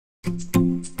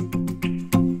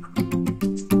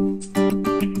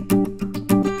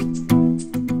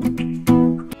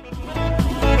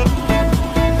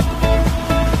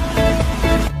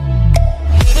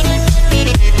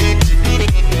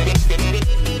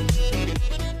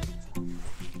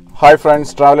Hi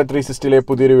friends, Traveler 360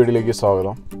 പുതിയൊരു വീഡിയോയിലേക്ക്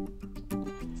സ്വാഗതം.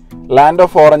 ലാൻഡ്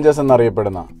ഓഫ് ഓറഞ്ചസ്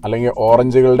എന്നറിയപ്പെടുന്ന അല്ലെങ്കിൽ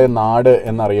ഓറഞ്ചുകളുടെ നാട്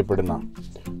എന്നറിയപ്പെടുന്ന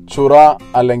ചുറ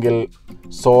അല്ലെങ്കിൽ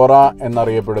സോറ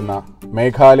എന്നറിയപ്പെടുന്ന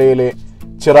മേഘാലയയിലെ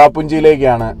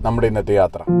ചിറാപുഞ്ചിയിലേക്കാണ് നമ്മുടെ ഇന്നത്തെ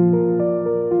യാത്ര.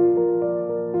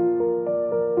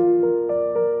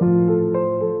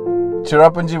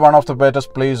 Cherrapunji, one of the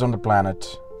bettest places on the planet.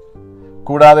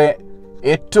 കൂടാതെ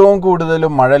ഏറ്റവും കൂടുതൽ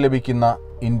മഴ ലഭിക്കുന്ന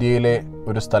ഇന്ത്യയിലെ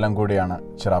ഒരു സ്ഥലം കൂടിയാണ്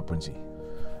ചിറാപുഞ്ചി.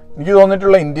 എനിക്ക്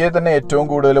തോന്നിയിട്ടുള്ള ഇന്ത്യയിൽ തന്നെ ഏറ്റവും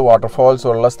കൂടുതൽ വാട്ടർഫാൾസ്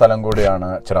ഉള്ള സ്ഥലം കൂടിയാണ്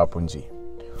Cherrapunji.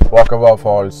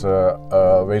 Waterfalls,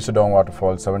 WeiSawdong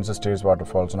waterfalls, 7 Sisters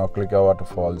waterfalls, NohKaLikai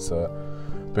waterfalls,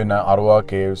 പിന്നെ അർവ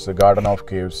caves, garden of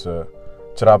caves,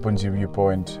 Cherrapunji view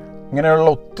point, ഇങ്ങനെയുള്ള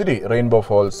ഒത്തിരി റെയിൻബോ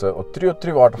ഫോൾസ്,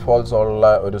 ഒത്തിരി വാട്ടർഫാൾസ്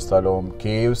ഉള്ള ഒരു സ്ഥലവും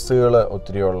കേവ്സുകൾ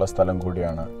ഒത്തിരി ഉള്ള സ്ഥലം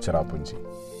കൂടിയാണ് ചിറാപുഞ്ചി.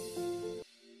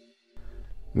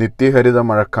 നിത്യഹരിത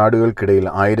മഴക്കാടുകൾക്കിടയിൽ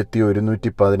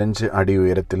 1115 അടി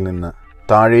ഉയരത്തിൽ നിന്ന്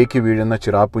താഴേക്ക് വീഴുന്ന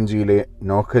ചിറാപുഞ്ചിയിലെ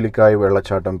നോഹ്കലിക്കായ്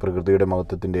വെള്ളച്ചാട്ടം പ്രകൃതിയുടെ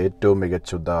മഹത്വത്തിൻ്റെ ഏറ്റവും മികച്ച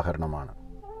ഉദാഹരണമാണ്.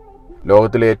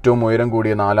 ലോകത്തിലെ ഏറ്റവും ഉയരം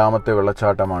കൂടിയ 4ാമത്തെ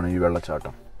വെള്ളച്ചാട്ടമാണ് ഈ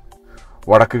വെള്ളച്ചാട്ടം.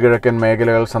 വടക്ക് കിഴക്കൻ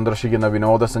മേഖലകൾ സന്ദർശിക്കുന്ന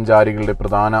വിനോദസഞ്ചാരികളുടെ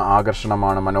പ്രധാന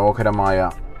ആകർഷണമാണ് മനോഹരമായ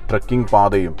ട്രെക്കിംഗ്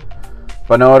പാതയും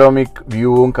പനോരമിക്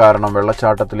വ്യൂവും കാരണം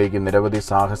വെള്ളച്ചാട്ടത്തിലേക്ക് നിരവധി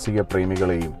സാഹസിക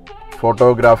പ്രേമികളെയും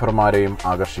ഫോട്ടോഗ്രാഫർമാരെയും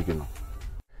ആകർഷിക്കുന്നു.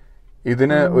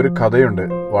 ഇതിന് ഒരു കഥയുണ്ട്,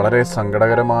 വളരെ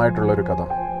സങ്കടകരമായിട്ടുള്ളൊരു കഥ.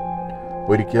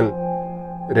 ഒരിക്കൽ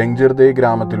രംഗ്ജിർദേ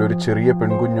ഗ്രാമത്തിൽ ഒരു ചെറിയ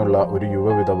പെൺകുഞ്ഞുള്ള ഒരു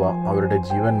യുവവിധവ അവരുടെ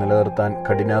ജീവൻ നിലനിർത്താൻ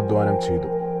കഠിനാധ്വാനം ചെയ്തു.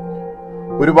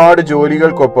 ഒരുപാട്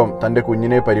ജോലികൾക്കൊപ്പം തൻ്റെ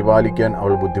കുഞ്ഞിനെ പരിപാലിക്കാൻ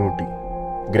അവൾ ബുദ്ധിമുട്ടി.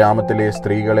 ഗ്രാമത്തിലെ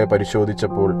സ്ത്രീകളെ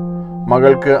പരിശോധിച്ചപ്പോൾ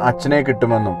മകൾക്ക് അച്ഛനെ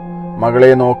കിട്ടുമെന്നും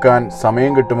മകളെ നോക്കാൻ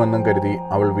സമയം കിട്ടുമെന്നും കരുതി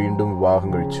അവൾ വീണ്ടും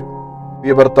വിവാഹം കഴിച്ചു.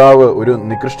 ഈ ഭർത്താവ് ഒരു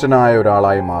നികൃഷ്ടനായ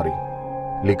ഒരാളായി മാറി.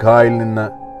 ലിഖായിൽ നിന്ന്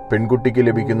പെൺകുട്ടിക്ക്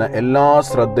ലഭിക്കുന്ന എല്ലാ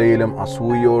ശ്രദ്ധയിലും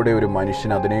അസൂയയോടെ ഒരു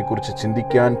മനുഷ്യൻ അതിനെക്കുറിച്ച്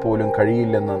ചിന്തിക്കാൻ പോലും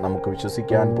കഴിയില്ലെന്ന് നമുക്ക്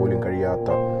വിശ്വസിക്കാൻ പോലും കഴിയാത്ത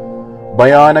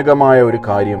ഭയാനകമായ ഒരു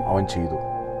കാര്യം അവൻ ചെയ്തു.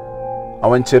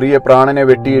 അവൻ ചെറിയ പ്രാണനെ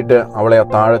വെട്ടിയിട്ട് അവളെ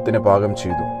താഴത്തിന് പാകം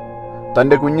ചെയ്തു.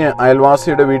 തൻ്റെ കുഞ്ഞ്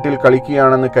അയൽവാസിയുടെ വീട്ടിൽ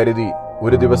കളിക്കുകയാണെന്ന് കരുതി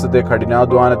ഒരു ദിവസത്തെ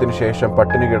കഠിനാധ്വാനത്തിന് ശേഷം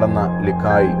പട്ടിണി കിടന്ന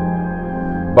ലിഖായി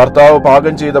ഭർത്താവ്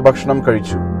പാകം ചെയ്ത ഭക്ഷണം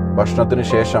കഴിച്ചു. ഭക്ഷണത്തിന്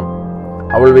ശേഷം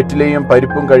അവൾ വെറ്റിലയും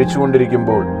പരിപ്പും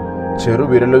കഴിച്ചുകൊണ്ടിരിക്കുമ്പോൾ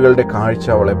ചെറുവിരലുകളുടെ കാഴ്ച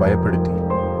അവളെ ഭയപ്പെടുത്തി.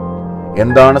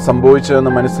 എന്താണ്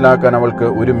സംഭവിച്ചതെന്ന് മനസ്സിലാക്കാൻ അവൾക്ക്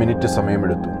 1 മിനിറ്റ്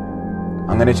സമയമെടുത്തു.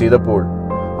 അങ്ങനെ ചെയ്തപ്പോൾ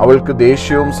അവൾക്ക്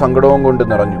ദേഷ്യവും സങ്കടവും കൊണ്ട്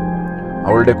നിറഞ്ഞു.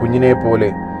 അവളുടെ കുഞ്ഞിനെ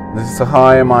പോലെ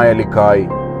നിസ്സഹായമായ ലിഖായി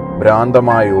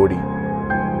ഭ്രാന്തമായി ഓടി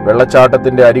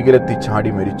വെള്ളച്ചാട്ടത്തിന്റെ അരികിലെത്തി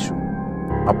ചാടി മരിച്ചു.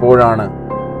 അപ്പോഴാണ്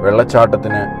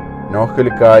വെള്ളച്ചാട്ടത്തിന്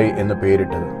നോഹ്കലിക്കായ് എന്ന്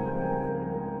പേരിട്ടത്.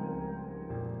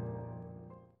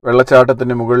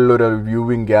 വെള്ളച്ചാട്ടത്തിൻ്റെ മുകളിലൊരു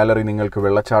വ്യൂവിംഗ് ഗാലറി നിങ്ങൾക്ക്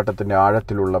വെള്ളച്ചാട്ടത്തിൻ്റെ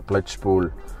ആഴത്തിലുള്ള പ്ലച്ച് പൂൾ,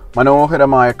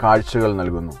 മനോഹരമായ കാഴ്ചകൾ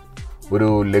നൽകുന്നു. ഒരു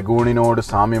ലഗൂണിനോട്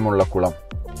സാമ്യമുള്ള കുളം.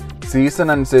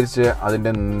 സീസൺ അനുസരിച്ച്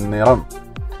അതിൻ്റെ നിറം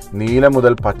നീല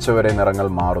മുതൽ പച്ച വരെ നിറങ്ങൾ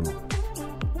മാറുന്നു.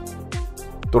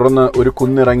 തുടർന്ന് ഒരു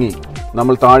കുന്നിറങ്ങി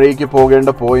നമ്മൾ താഴേക്ക് പോകേണ്ട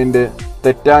പോയിന്റ്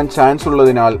തെറ്റാൻ ചാൻസ്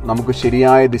ഉള്ളതിനാൽ നമുക്ക്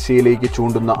ശരിയായ ദിശയിലേക്ക്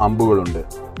ചൂണ്ടുന്ന അമ്പുകളുണ്ട്.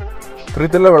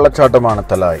 ത്രിതല വെള്ളച്ചാട്ടമാണ്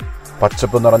തലായ്.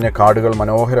 പച്ചപ്പ് നിറഞ്ഞ കാടുകൾ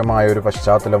മനോഹരമായ ഒരു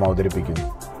പശ്ചാത്തലം അവതരിപ്പിക്കുന്നു.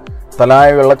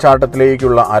 തലായ്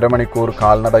വെള്ളച്ചാട്ടത്തിലേക്കുള്ള അരമണിക്കൂർ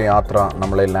കാൽനട യാത്ര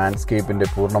നമ്മളെ ലാൻഡ്സ്കേപ്പിന്റെ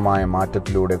പൂർണ്ണമായ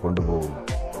മാറ്റത്തിലൂടെ കൊണ്ടുപോകുന്നു.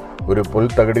 ഒരു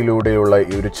പുൽത്തകിടിലൂടെയുള്ള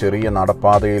ഒരു ചെറിയ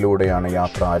നടപ്പാതയിലൂടെയാണ്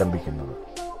യാത്ര ആരംഭിക്കുന്നത്.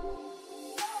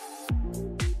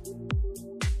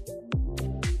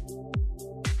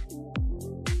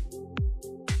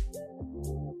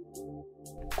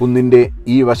 കുന്നിന്റെ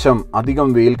ഈ വശം അധികം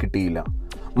വെയിൽ കിട്ടിയില്ല.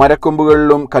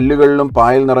 മരക്കൊമ്പുകളിലും കല്ലുകളിലും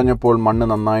പായൽ നിറഞ്ഞപ്പോൾ മണ്ണ്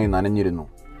നന്നായി നനഞ്ഞിരുന്നു.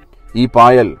 ഈ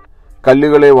പായൽ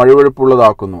കല്ലുകളെ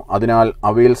വഴുവഴുപ്പുള്ളതാക്കുന്നു. അതിനാൽ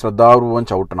അവയിൽ ശ്രദ്ധാപൂർവം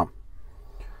ചവിട്ടണം.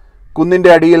 കുന്നിന്റെ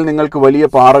അടിയിൽ നിങ്ങൾക്ക് വലിയ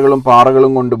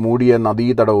പാറകളും കൊണ്ട് മൂടിയ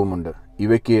നദീതടവുമുണ്ട്.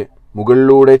 ഇവയ്ക്ക്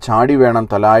മുകളിലൂടെ ചാടി വേണം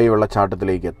തലായ്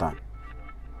വെള്ളച്ചാട്ടത്തിലേക്ക് എത്താൻ.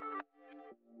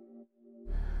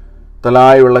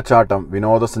 തലായ് വെള്ളച്ചാട്ടം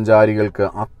വിനോദസഞ്ചാരികൾക്ക്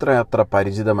അത്ര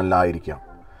പരിചിതമല്ലായിരിക്കാം.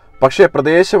 പക്ഷേ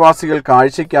പ്രദേശവാസികൾ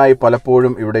കാഴ്ചയ്ക്കായി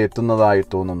പലപ്പോഴും ഇവിടെ എത്തുന്നതായി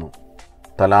തോന്നുന്നു.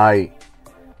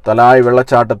 തലായ്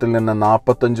വെള്ളച്ചാട്ടത്തിൽ നിന്ന്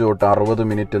 45 തൊട്ട്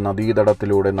 60 മിനിറ്റ്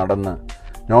നദീതടത്തിലൂടെ നടന്ന്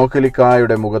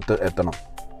നോഹ്കലിക്കായുടെ മുഖത്ത് എത്തണം.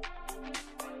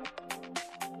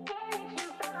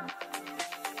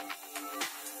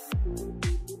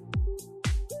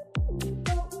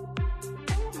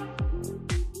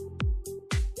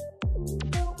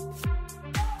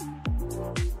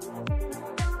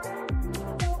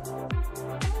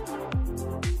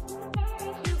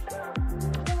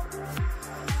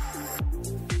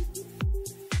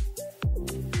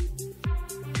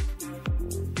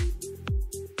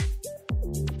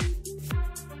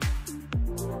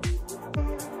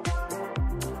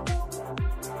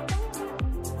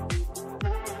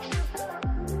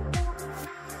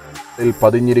 ഇതിൽ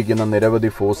പതിഞ്ഞിരിക്കുന്ന നിരവധി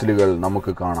ഫോസിലുകൾ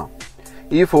നമുക്ക് കാണാം.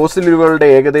 ഈ ഫോസിലുകളുടെ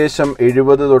ഏകദേശം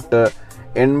 70 തൊട്ട്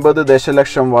 80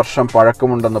 ദശലക്ഷം വർഷം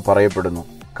പഴക്കമുണ്ടെന്ന് പറയപ്പെടുന്നു.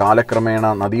 കാലക്രമേണ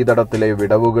നദീതടത്തിലെ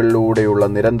വിടവുകളിലൂടെയുള്ള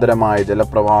നിരന്തരമായ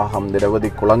ജലപ്രവാഹം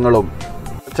നിരവധി കുളങ്ങളും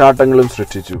വെള്ളച്ചാട്ടങ്ങളും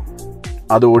സൃഷ്ടിച്ചു.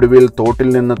 അത് ഒടുവിൽ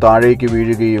തോട്ടിൽ നിന്ന് താഴേക്ക്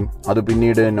വീഴുകയും അത്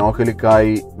പിന്നീട്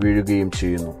നോഹ്കലിക്കായി വീഴുകയും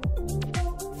ചെയ്യുന്നു.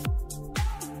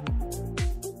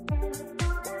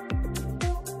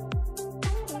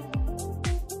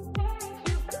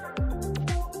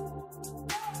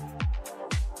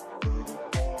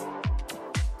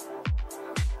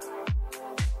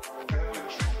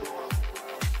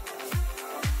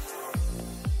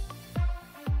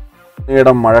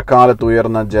 ഇടം മഴക്കാലത്ത്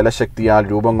ഉയർന്ന ജലശക്തിയാൽ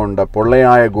രൂപം കൊണ്ട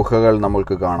പൊള്ളയായ ഗുഹകൾ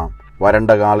നമുക്ക് കാണാം.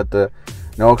 വരണ്ട കാലത്ത്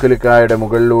നോഹ്കലിക്കായുടെ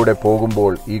മുകളിലൂടെ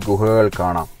പോകുമ്പോൾ ഈ ഗുഹകൾ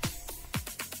കാണാം.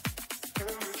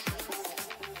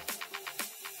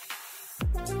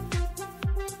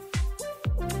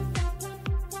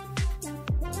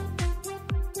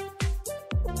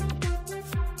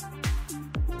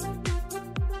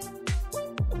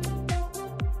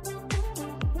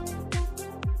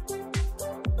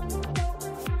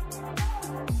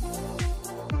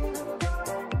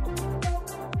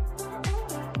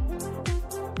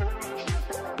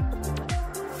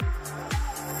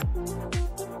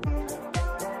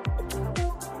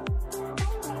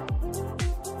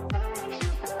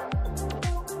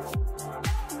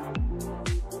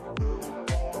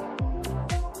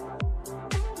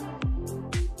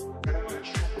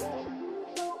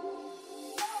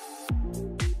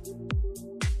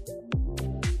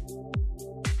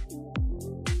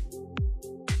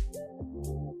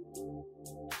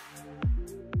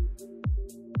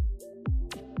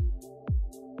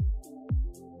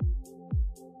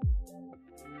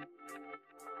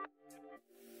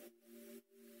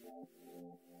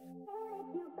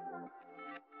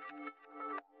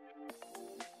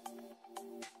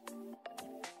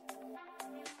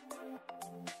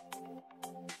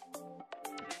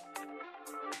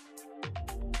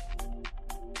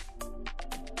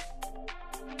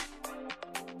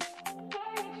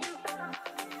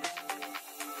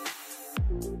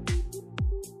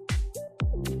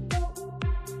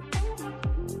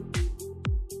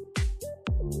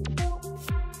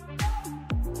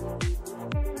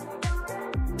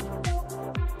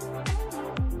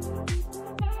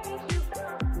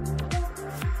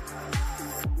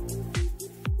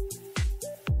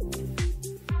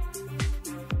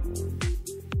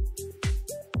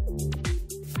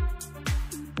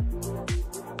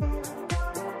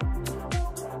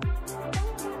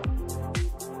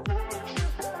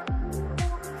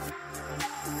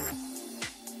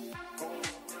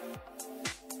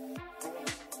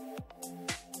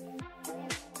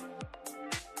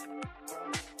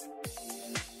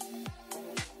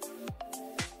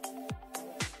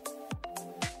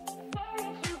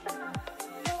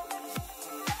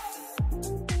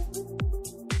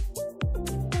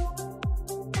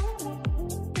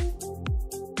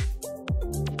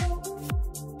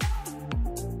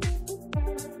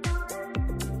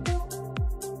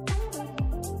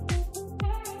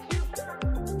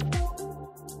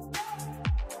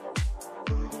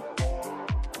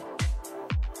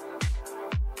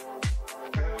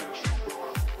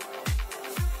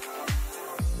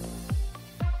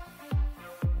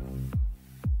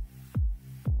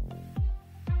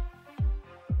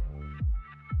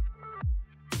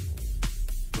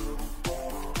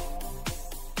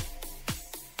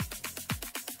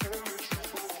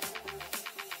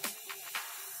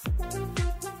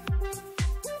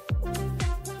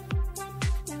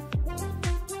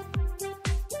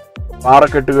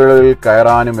 പാറക്കെട്ടുകളിൽ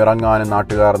കയറാനും ഇറങ്ങാനും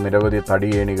നാട്ടുകാർ നിരവധി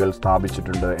തടിയേണികൾ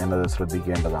സ്ഥാപിച്ചിട്ടുണ്ട് എന്നത്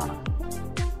ശ്രദ്ധിക്കേണ്ടതാണ്.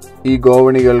 ഈ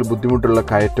ഗോവണികൾ ബുദ്ധിമുട്ടുള്ള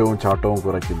കയറ്റവും ചാട്ടവും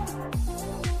കുറയ്ക്കുന്നു.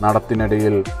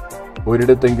 നടത്തിനിടയിൽ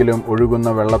ഒരിടത്തെങ്കിലും ഒഴുകുന്ന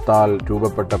വെള്ളത്താൽ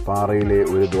രൂപപ്പെട്ട പാറയിലെ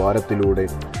ഒരു ദ്വാരത്തിലൂടെ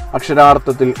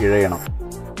അക്ഷരാർത്ഥത്തിൽ ഇഴയണം.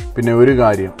 പിന്നെ ഒരു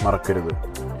കാര്യം മറക്കരുത്,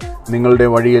 നിങ്ങളുടെ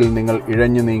വഴിയിൽ നിങ്ങൾ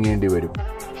ഇഴഞ്ഞു നീങ്ങേണ്ടി വരും.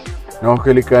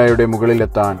 നോഹ്കലിക്കായുടെ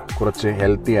മുകളിലെത്താൻ കുറച്ച്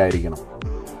ഹെൽത്തി ആയിരിക്കണം.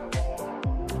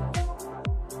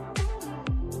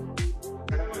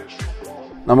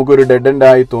 നമുക്കൊരു ഡെഡ്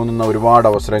എൻഡായി തോന്നുന്ന ഒരുപാട്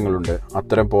അവസരങ്ങളുണ്ട്.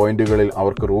 അത്തരം പോയിന്റുകളിൽ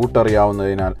അവർക്ക് റൂട്ട്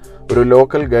അറിയാവുന്നതിനാൽ ഒരു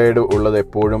ലോക്കൽ ഗൈഡ് ഉള്ളത്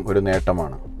എപ്പോഴും ഒരു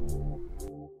നേട്ടമാണ്.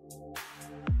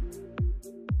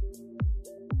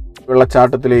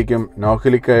 വെള്ളച്ചാട്ടത്തിലേക്കും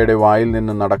നോഹ്കലിക്കായുടെ വായിൽ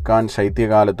നിന്ന് നടക്കാൻ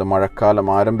ശൈത്യകാലത്ത് മഴക്കാലം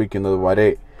ആരംഭിക്കുന്നത് വരെ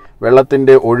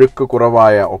വെള്ളത്തിൻ്റെ ഒഴുക്ക്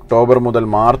കുറവായ ഒക്ടോബർ മുതൽ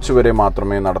മാർച്ച് വരെ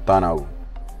മാത്രമേ നടത്താനാവൂ.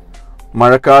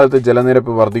 മഴക്കാലത്ത്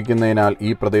ജലനിരപ്പ് വർദ്ധിക്കുന്നതിനാൽ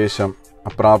ഈ പ്രദേശം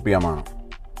അപ്രാപ്യമാണ്.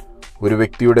 ഒരു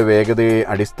വ്യക്തിയുടെ വേഗതയെ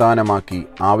അടിസ്ഥാനമാക്കി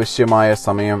ആവശ്യമായ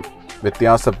സമയം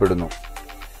വ്യത്യാസപ്പെടുന്നു.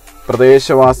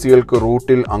 പ്രദേശവാസികൾക്ക്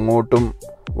റൂട്ടിൽ അങ്ങോട്ടും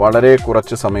വളരെ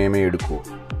കുറച്ച് സമയമേ എടുക്കൂ.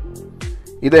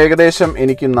 ഇത് ഏകദേശം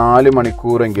എനിക്ക് 4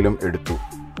 മണിക്കൂറെങ്കിലും എടുത്തു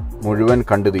മുഴുവൻ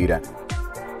കണ്ടുതീരാൻ.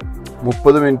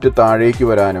 30 മിനിറ്റ് താഴേക്ക്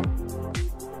വരാനും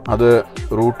അത്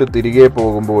റൂട്ട് തിരികെ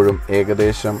പോകുമ്പോഴും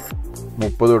ഏകദേശം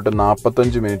 30 തൊട്ട്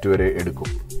 45 മിനിറ്റ് വരെ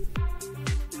എടുക്കും.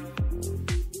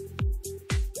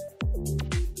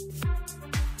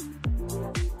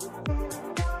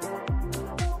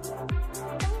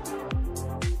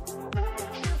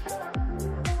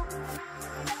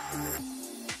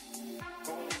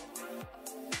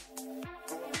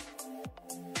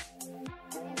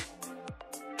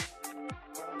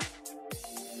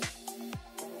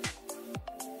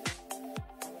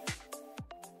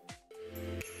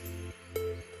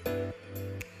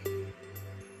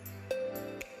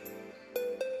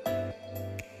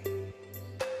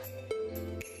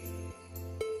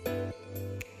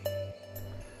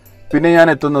 പിന്നെ ഞാൻ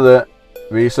എത്തുന്നത്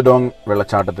WeiSawdong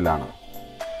വെള്ളച്ചാട്ടത്തിലാണ്.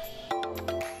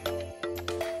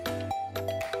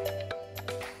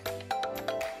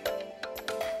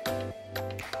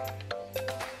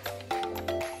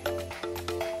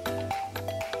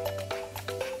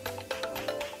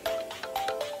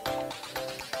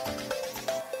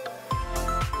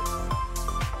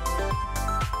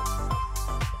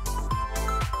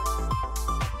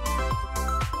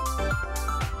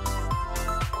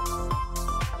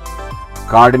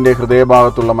 കാടിന്റെ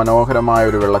ഹൃദയഭാഗത്തുള്ള മനോഹരമായ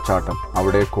ഒരു വെള്ളച്ചാട്ടം.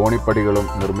 അവിടെ കോണിപ്പടികളും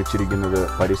നിർമ്മിച്ചിരിക്കുന്നത്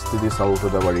പരിസ്ഥിതി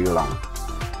സൗഹൃദ വഴികളാണ്.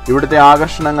 ഇവിടുത്തെ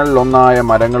ആകർഷണങ്ങളിൽ ഒന്നായ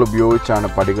മരങ്ങൾ ഉപയോഗിച്ചാണ്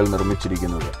പടികൾ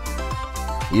നിർമ്മിച്ചിരിക്കുന്നത്.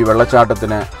 ഈ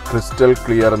വെള്ളച്ചാട്ടത്തിന് ക്രിസ്റ്റൽ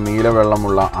ക്ലിയർ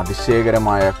നീലവെള്ളമുള്ള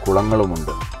അതിശയകരമായ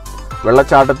കുളങ്ങളുമുണ്ട്.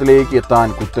 വെള്ളച്ചാട്ടത്തിലേക്ക് എത്താൻ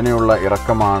കുത്തനെയുള്ള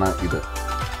ഇറക്കമാണ് ഇത്.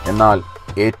 എന്നാൽ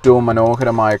ഏറ്റവും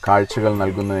മനോഹരമായ കാഴ്ചകൾ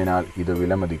നൽകുന്നതിനാൽ ഇത്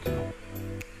വിലമതിക്കുന്നു.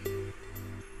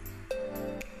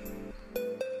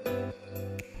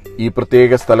 ഈ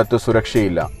പ്രത്യേക സ്ഥലത്ത്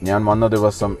സുരക്ഷയില്ല. ഞാൻ വന്ന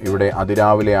ദിവസം ഇവിടെ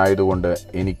അതിരാവിലെ ആയതുകൊണ്ട്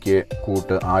എനിക്ക്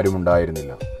കൂട്ട്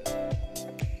ആരുമുണ്ടായിരുന്നില്ല.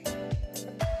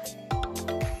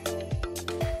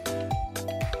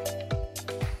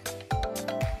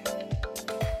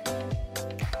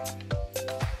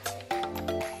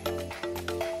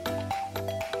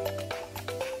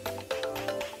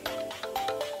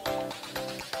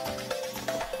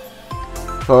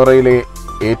 സോറയിലെ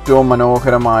ഏറ്റവും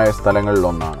മനോഹരമായ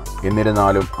സ്ഥലങ്ങളിലൊന്നാണ്.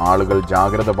 എന്നിരുന്നാലും ആളുകൾ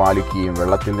ജാഗ്രത പാലിക്കുകയും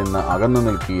വെള്ളത്തിൽ നിന്ന് അകന്നു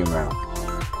നിൽക്കുകയും വേണം.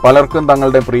 പലർക്കും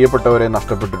തങ്ങളുടെ പ്രിയപ്പെട്ടവരെ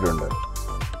നഷ്ടപ്പെട്ടിട്ടുണ്ട്.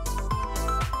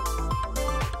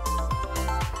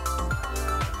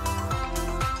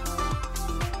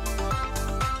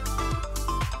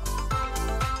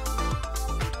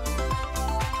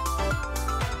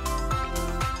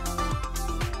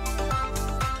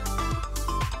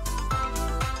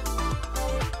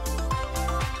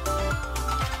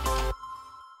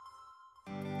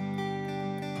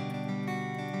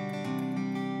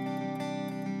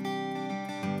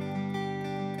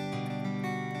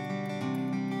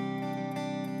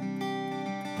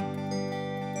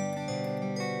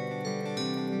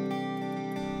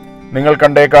 നിങ്ങൾ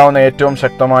കണ്ടേക്കാവുന്ന ഏറ്റവും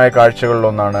ശക്തമായ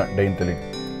കാഴ്ചകളിലൊന്നാണ് ഡെയിൻതലിൻ.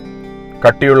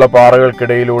 കട്ടിയുള്ള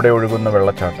പാറകൾക്കിടയിലൂടെ ഒഴുകുന്ന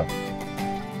വെള്ളച്ചാട്ടം.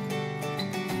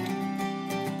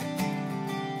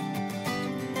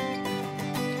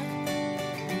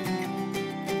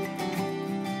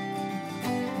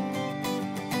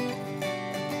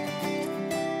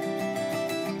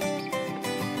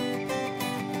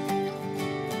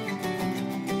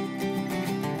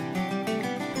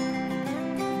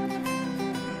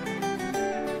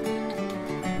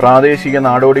 പ്രാദേശിക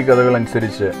നാടോടി കഥകൾ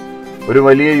അനുസരിച്ച് ഒരു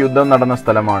വലിയ യുദ്ധം നടന്ന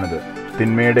സ്ഥലമാണിത്.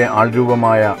 തിന്മയുടെ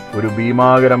ആൾരൂപമായ ഒരു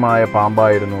ഭീമാകരമായ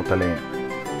പാമ്പായിരുന്നു തലയൻ.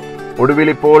 ഒടുവിൽ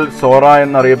ഇപ്പോൾ സോറ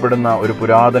എന്നറിയപ്പെടുന്ന ഒരു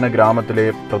പുരാതന ഗ്രാമത്തിലെ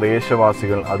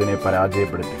പ്രദേശവാസികൾ അതിനെ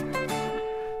പരാജയപ്പെടുത്തി.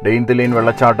 ഡെയിൻതലിൻ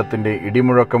വെള്ളച്ചാട്ടത്തിന്റെ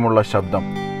ഇടിമുഴക്കമുള്ള ശബ്ദം,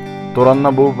 തുറന്ന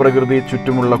ഭൂപ്രകൃതി,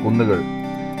 ചുറ്റുമുള്ള കുന്നുകൾ,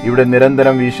 ഇവിടെ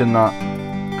നിരന്തരം വീശുന്ന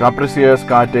കാപ്രിസിയസ്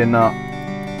കാറ്റ് എന്ന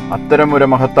അത്തരമൊരു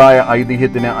മഹത്തായ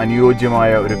ഐതിഹ്യത്തിന്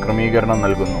അനുയോജ്യമായ ഒരു ക്രമീകരണം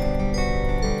നൽകുന്നു.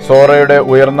 സോറയുടെ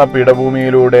ഉയർന്ന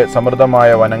പീഠഭൂമിയിലൂടെ സമൃദ്ധമായ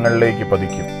വനങ്ങളിലേക്ക്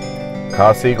പതിക്കും.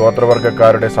 ഖാസി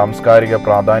ഗോത്രവർഗക്കാരുടെ സാംസ്കാരിക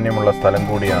പ്രാധാന്യമുള്ള സ്ഥലം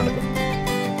കൂടിയാണിത്.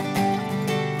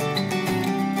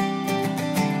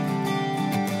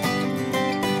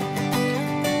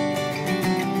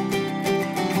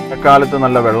 മഴക്കാലത്ത്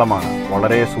നല്ല വെള്ളമാണ്.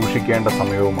 വളരെ സൂക്ഷിക്കേണ്ട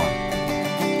സമയവുമാണ്.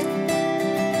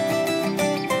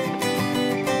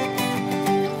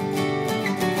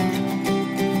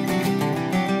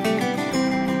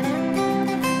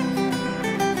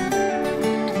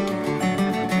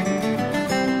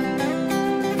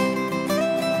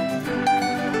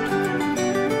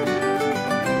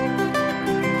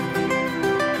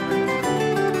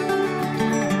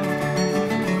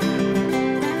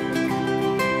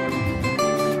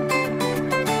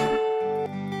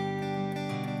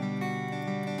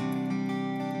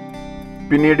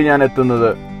 പിന്നീട് ഞാൻ എത്തുന്നത്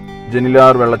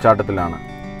ജനിലാർ വെള്ളച്ചാട്ടത്തിലാണ്.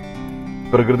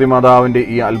 പ്രകൃതി മാതാവിൻ്റെ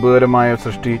ഈ അത്ഭുതകരമായ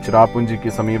സൃഷ്ടി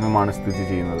ചിറാപുഞ്ചിക്ക് സമീപമാണ് സ്ഥിതി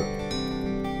ചെയ്യുന്നത്.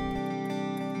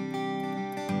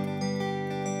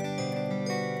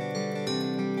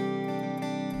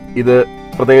 ഇത്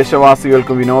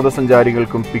പ്രദേശവാസികൾക്കും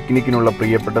വിനോദസഞ്ചാരികൾക്കും പിക്നിക്കിനുള്ള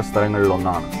പ്രിയപ്പെട്ട സ്ഥലങ്ങളിൽ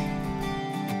ഒന്നാണ്.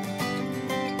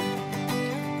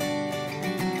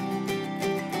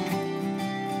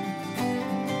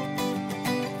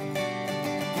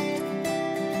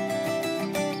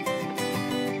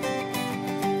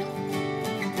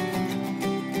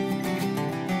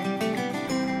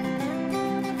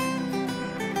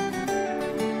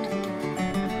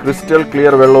 ക്രിസ്റ്റൽ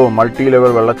ക്ലിയർ വെള്ളവും മൾട്ടി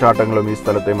ലെവൽ വെള്ളച്ചാട്ടങ്ങളും ഈ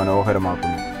സ്ഥലത്തെ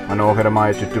മനോഹരമാക്കുന്നു. മനോഹരമായ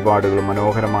ചുറ്റുപാടുകളും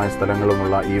മനോഹരമായ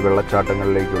സ്ഥലങ്ങളുമുള്ള ഈ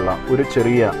വെള്ളച്ചാട്ടങ്ങളിലേക്കുള്ള ഒരു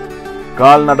ചെറിയ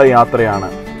കാൽനട യാത്രയാണ്.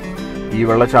 ഈ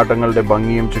വെള്ളച്ചാട്ടങ്ങളുടെ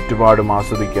ഭംഗിയും ചുറ്റുപാടും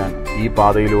ആസ്വദിക്കാൻ ഈ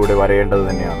പാതയിലൂടെ വരേണ്ടത്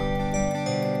തന്നെയാണ്.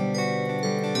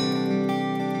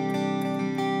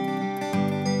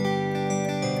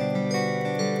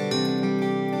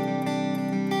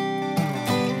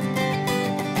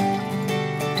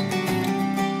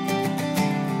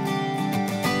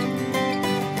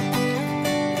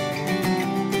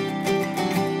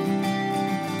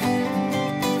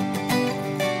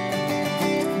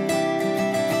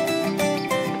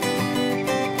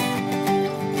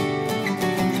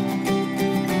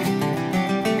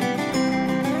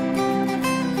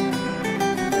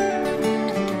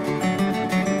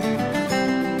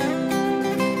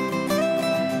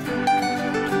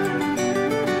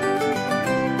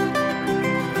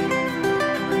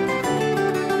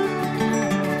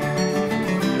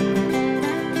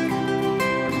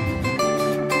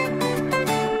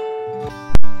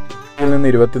 നിന്ന്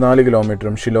 24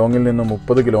 കിലോമീറ്ററും ഷിലോങ്ങിൽ നിന്ന്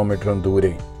 30 കിലോമീറ്ററും ദൂരെ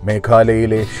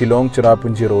മേഘാലയയിലെ ഷിലോങ്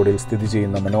ചെറാപുഞ്ചി റോഡിൽ സ്ഥിതി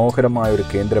ചെയ്യുന്ന മനോഹരമായ ഒരു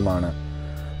കേന്ദ്രമാണ്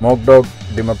മോക്ഡോക്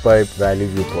ഡിമപ്പൈപ്പ് വാലി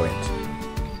വ്യൂ പോയിന്റ്.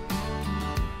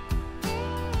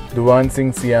 ദുവാൻ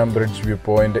സിംഗ് സിയാം ബ്രിഡ്ജ് വ്യൂ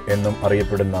പോയിന്റ് എന്നും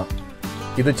അറിയപ്പെടുന്ന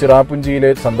ഇത്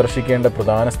ചിറാപുഞ്ചിയിലെ സന്ദർശിക്കേണ്ട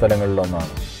പ്രധാന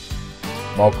സ്ഥലങ്ങളിലൊന്നാണ്.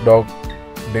 മോക്ഡോക്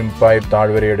ഡിംപൈപ്പ്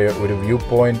താഴ്വരയുടെ ഒരു വ്യൂ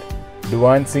പോയിന്റ്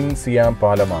ദുവാൻ സിംഗ് സിയാം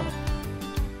പാലമാണ്.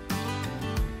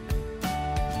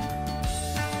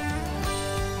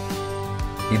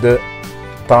 ഇത്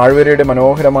താഴ്വരയുടെ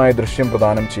മനോഹരമായ ദൃശ്യം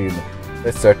പ്രദാനം ചെയ്യുന്നു.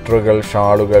 സ്വെറ്ററുകൾ,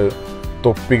 ഷാളുകൾ,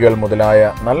 തൊപ്പികൾ മുതലായ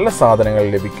നല്ല സാധനങ്ങൾ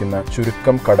ലഭിക്കുന്ന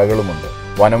ചുരുക്കം കടകളുമുണ്ട്.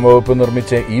 വനം വകുപ്പ്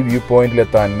നിർമ്മിച്ച ഈ വ്യൂ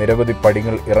പോയിന്റിലെത്താൻ നിരവധി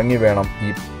പടികൾ ഇറങ്ങി വേണം.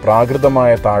 ഈ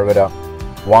പ്രാകൃതമായ താഴ്വര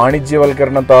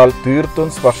വാണിജ്യവൽക്കരണത്താൽ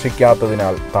തീർത്തും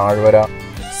സ്പർശിക്കാത്തതിനാൽ താഴ്വര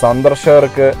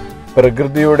സന്ദർശകർക്ക്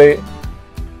പ്രകൃതിയുടെ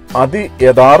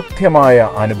അതിയഥാർത്ഥ്യമായ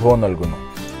അനുഭവം നൽകുന്നു.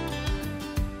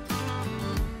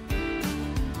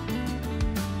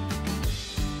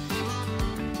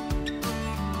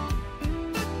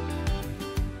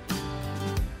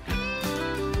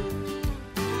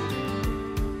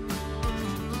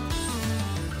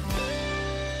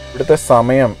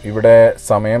 ഇവിടെ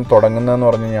സമയം തുടങ്ങുന്നതെന്ന്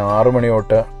പറഞ്ഞു കഴിഞ്ഞാൽ 6 മണി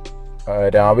തൊട്ട്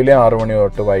രാവിലെ 6 മണി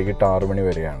തൊട്ട് വൈകിട്ട് 6 മണി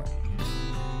വരെയാണ്.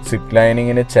 സിപ്പ്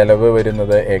ലൈനിങ്ങിന് ചെലവ്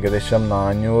വരുന്നത് ഏകദേശം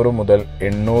 400 മുതൽ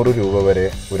 800 രൂപ വരെ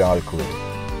ഒരാൾക്ക് വരും.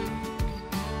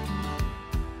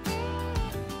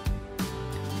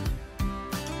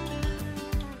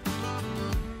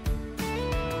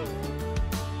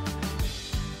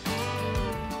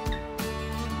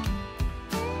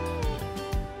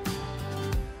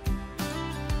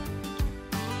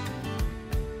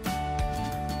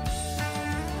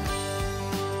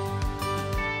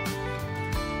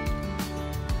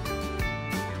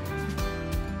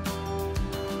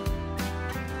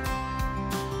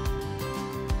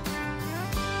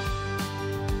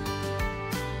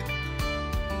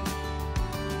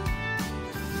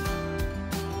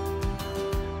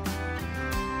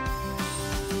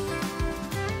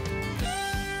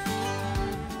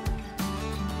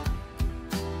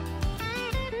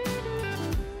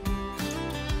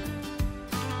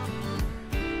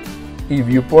 ഈ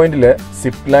വ്യൂ പോയിന്റിൽ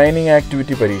സിപ്പ് ലൈനിങ്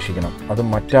ആക്ടിവിറ്റി പരീക്ഷിക്കണം. അത്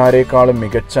മറ്റാരേക്കാളും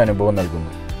മികച്ച അനുഭവം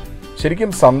നൽകുന്നു.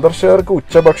 ശരിക്കും സന്ദർശകർക്ക്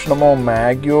ഉച്ചഭക്ഷണമോ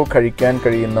മാഗിയോ കഴിക്കാൻ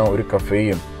കഴിയുന്ന ഒരു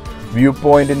കഫേയും വ്യൂ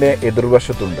പോയിന്റിന്റെ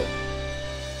എതിർവശത്തുണ്ട്.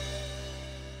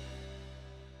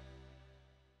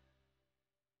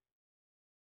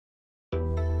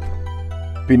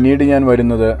 പിന്നീട് ഞാൻ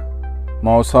വരുന്നത്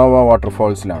മൗസാവ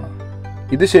വാട്ടർഫാൾസിലാണ്.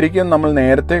 ഇത് ശരിക്കും നമ്മൾ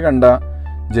നേരത്തെ കണ്ട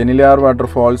ജനിലാർ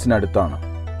വാട്ടർഫാൾസിനടുത്താണ്.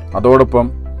 അതോടൊപ്പം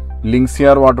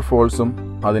ലിങ്സിയാർ വാട്ടർഫാൾസും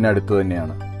അതിനടുത്ത്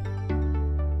തന്നെയാണ്.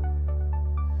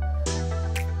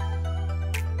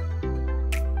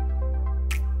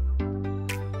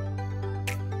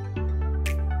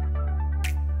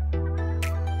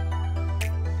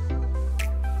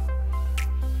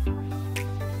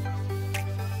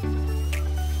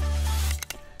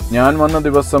 ഞാൻ വന്ന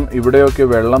ദിവസം ഇവിടെയൊക്കെ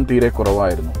വെള്ളം തീരെ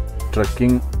കുറവായിരുന്നു.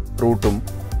 ട്രെക്കിംഗ് റൂട്ടും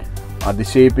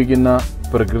അതിശയിപ്പിക്കുന്ന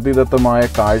പ്രകൃതിദത്തമായ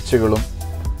കാഴ്ചകളും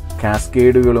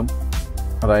കാസ്കേഡുകളും,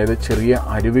 അതായത് ചെറിയ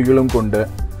അരുവികളും കൊണ്ട്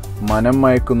മനം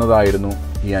മയക്കുന്നതായിരുന്നു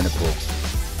ഈ അനുഭവം.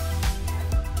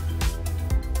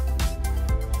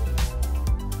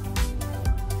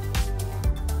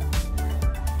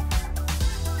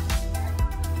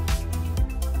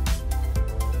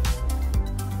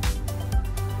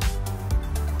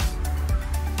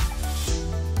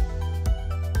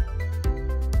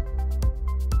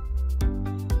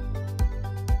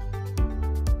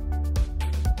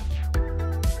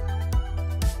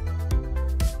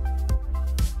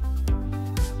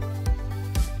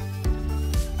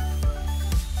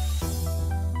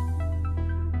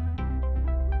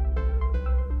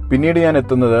 പിന്നീട് ഞാൻ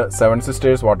എത്തുന്നത് 7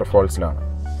 സിസ്റ്റേഴ്സ് വാട്ടർഫാൾസിലാണ്.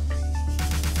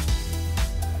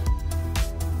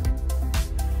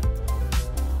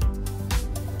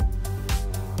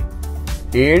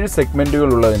 ഏഴ് സെഗ്മെന്റുകൾ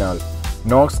ഉള്ളതിനാൽ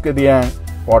നോഹ്കാലിക്കായ്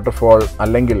വാട്ടർഫാൾ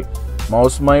അല്ലെങ്കിൽ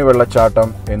മൗസ്മായി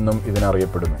വെള്ളച്ചാട്ടം എന്നും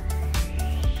ഇതിനറിയപ്പെടുന്നു.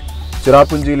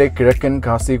 ചെറാപുഞ്ചിയിലെ കിഴക്കൻ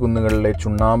ഖാസി കുന്നുകളിലെ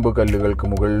ചുണ്ണാമ്പ് കല്ലുകൾക്ക്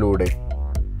മുകളിലൂടെ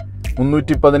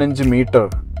 315 മീറ്റർ,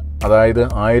 അതായത്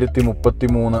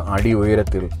 1033 അടി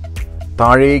ഉയരത്തിൽ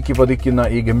താഴേക്ക് പതിക്കുന്ന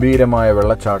ഈ ഗംഭീരമായ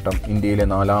വെള്ളച്ചാട്ടം ഇന്ത്യയിലെ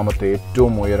 4ാമത്തെ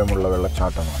ഏറ്റവും ഉയരമുള്ള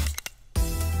വെള്ളച്ചാട്ടമാണ്.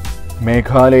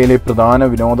 മേഘാലയയിലെ പ്രധാന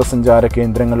വിനോദസഞ്ചാര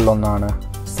കേന്ദ്രങ്ങളിലൊന്നാണ്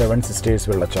 7 സിസ്റ്റേഴ്സ്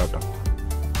വെള്ളച്ചാട്ടം.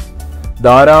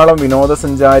 ധാരാളം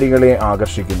വിനോദസഞ്ചാരികളെ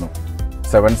ആകർഷിക്കുന്നു.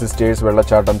 7 സിസ്റ്റേഴ്സ്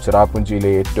വെള്ളച്ചാട്ടം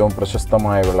ചെറാപുഞ്ചിയിലെ ഏറ്റവും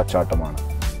പ്രശസ്തമായ വെള്ളച്ചാട്ടമാണ്.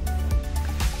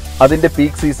 അതിൻ്റെ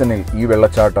പീക്ക് സീസണിൽ ഈ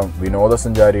വെള്ളച്ചാട്ടം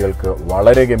വിനോദസഞ്ചാരികൾക്ക്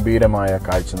വളരെ ഗംഭീരമായ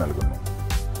കാഴ്ച നൽകുന്നു.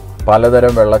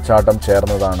 പലതരം വെള്ളച്ചാട്ടം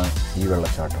ചേർന്നതാണ് ഈ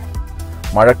വെള്ളച്ചാട്ടം.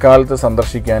 മഴക്കാലത്ത്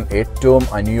സന്ദർശിക്കാൻ ഏറ്റവും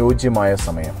അനുയോജ്യമായ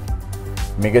സമയം.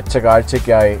 മികച്ച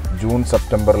കാഴ്ചയ്ക്കായി ജൂൺ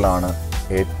സെപ്റ്റംബറിലാണ്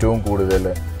ഏറ്റവും കൂടുതൽ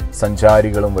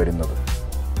സഞ്ചാരികളും വരുന്നത്.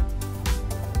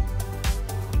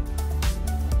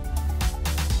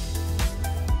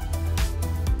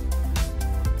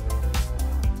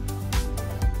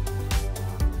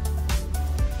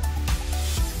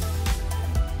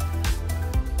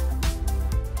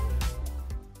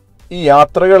 ഈ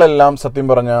യാത്രകളെല്ലാം സത്യം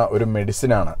പറഞ്ഞ ഒരു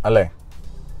മെഡിസിനാണ് അല്ലേ?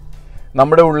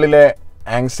 നമ്മുടെ ഉള്ളിലെ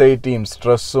ആങ്സൈറ്റിയും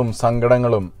സ്ട്രെസ്സും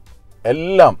സങ്കടങ്ങളും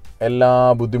എല്ലാ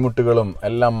ബുദ്ധിമുട്ടുകളും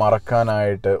എല്ലാം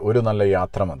മറക്കാനായിട്ട് ഒരു നല്ല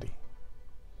യാത്ര മതി.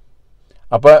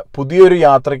 അപ്പോൾ പുതിയൊരു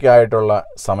യാത്രയ്ക്കായിട്ടുള്ള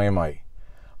സമയമായി.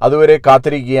 അതുവരെ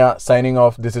കാത്തിരിക്കുക. Signing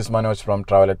off. This is Manoj from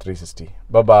traveller 360.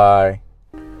 By.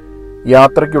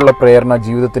 യാത്രയ്ക്കുള്ള പ്രേരണ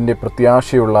ജീവിതത്തിൻ്റെ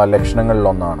പ്രത്യാശയുള്ള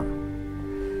ലക്ഷണങ്ങളിലൊന്നാണ്.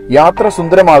 യാത്ര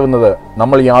സുന്ദരമാകുന്നത്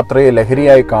നമ്മൾ യാത്രയെ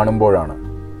ലഹരിയായി കാണുമ്പോഴാണ്.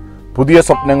 പുതിയ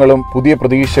സ്വപ്നങ്ങളും പുതിയ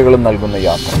പ്രതീക്ഷകളും നൽകുന്ന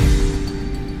യാത്ര.